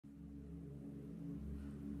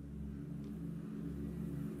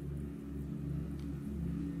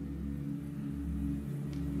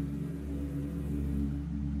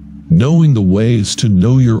Knowing the way is to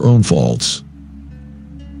know your own faults.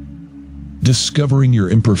 Discovering your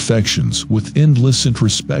imperfections with endless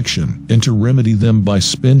introspection and to remedy them by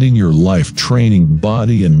spending your life training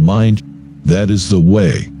body and mind, that is the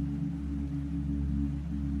way.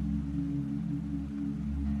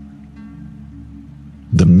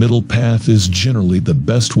 The middle path is generally the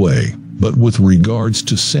best way, but with regards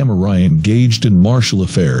to samurai engaged in martial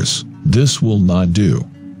affairs, this will not do.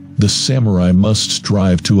 The samurai must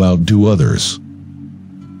strive to outdo others.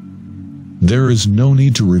 There is no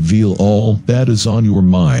need to reveal all that is on your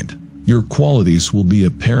mind. Your qualities will be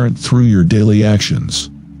apparent through your daily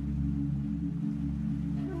actions.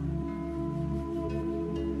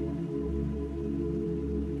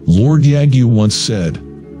 Lord Yagyu once said,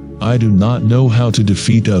 "I do not know how to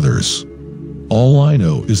defeat others. All I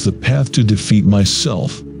know is the path to defeat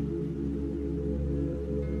myself."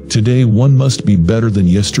 Today one must be better than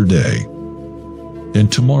yesterday,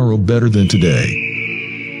 and tomorrow better than today.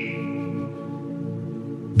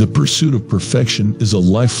 The pursuit of perfection is a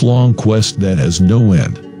lifelong quest that has no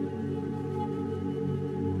end.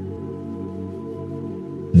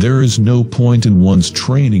 There is no point in one's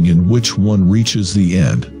training in which one reaches the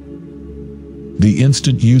end. The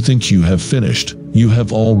instant you think you have finished, you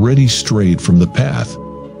have already strayed from the path.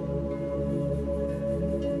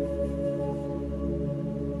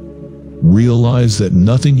 Realize that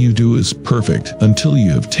nothing you do is perfect until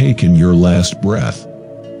you have taken your last breath.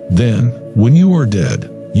 Then, when you are dead,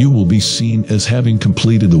 you will be seen as having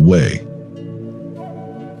completed the way.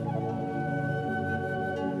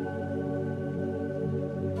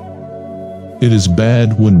 It is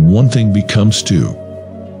bad when one thing becomes two.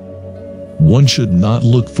 One should not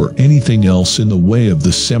look for anything else in the way of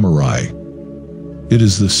the samurai. It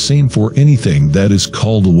is the same for anything that is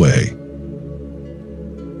called a way.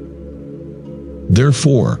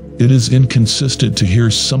 Therefore, it is inconsistent to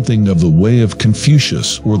hear something of the way of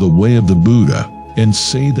Confucius or the way of the Buddha, and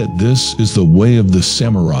say that this is the way of the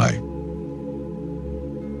samurai.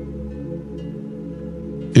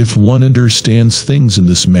 If one understands things in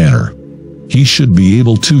this manner, he should be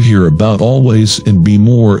able to hear about always and be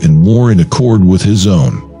more and more in accord with his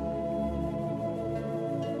own.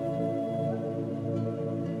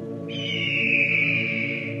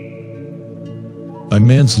 A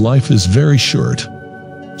man's life is very short,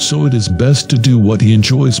 so it is best to do what he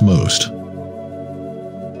enjoys most.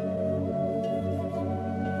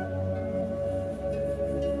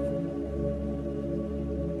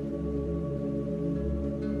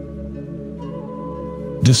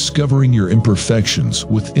 Discovering your imperfections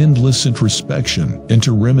with endless introspection and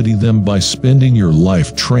to remedy them by spending your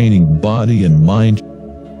life training body and mind,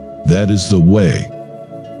 that is the way.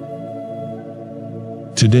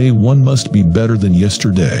 Today one must be better than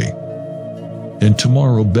yesterday, and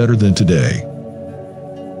tomorrow better than today.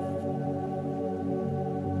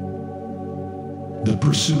 The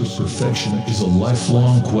pursuit of perfection is a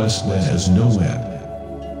lifelong quest that has no end.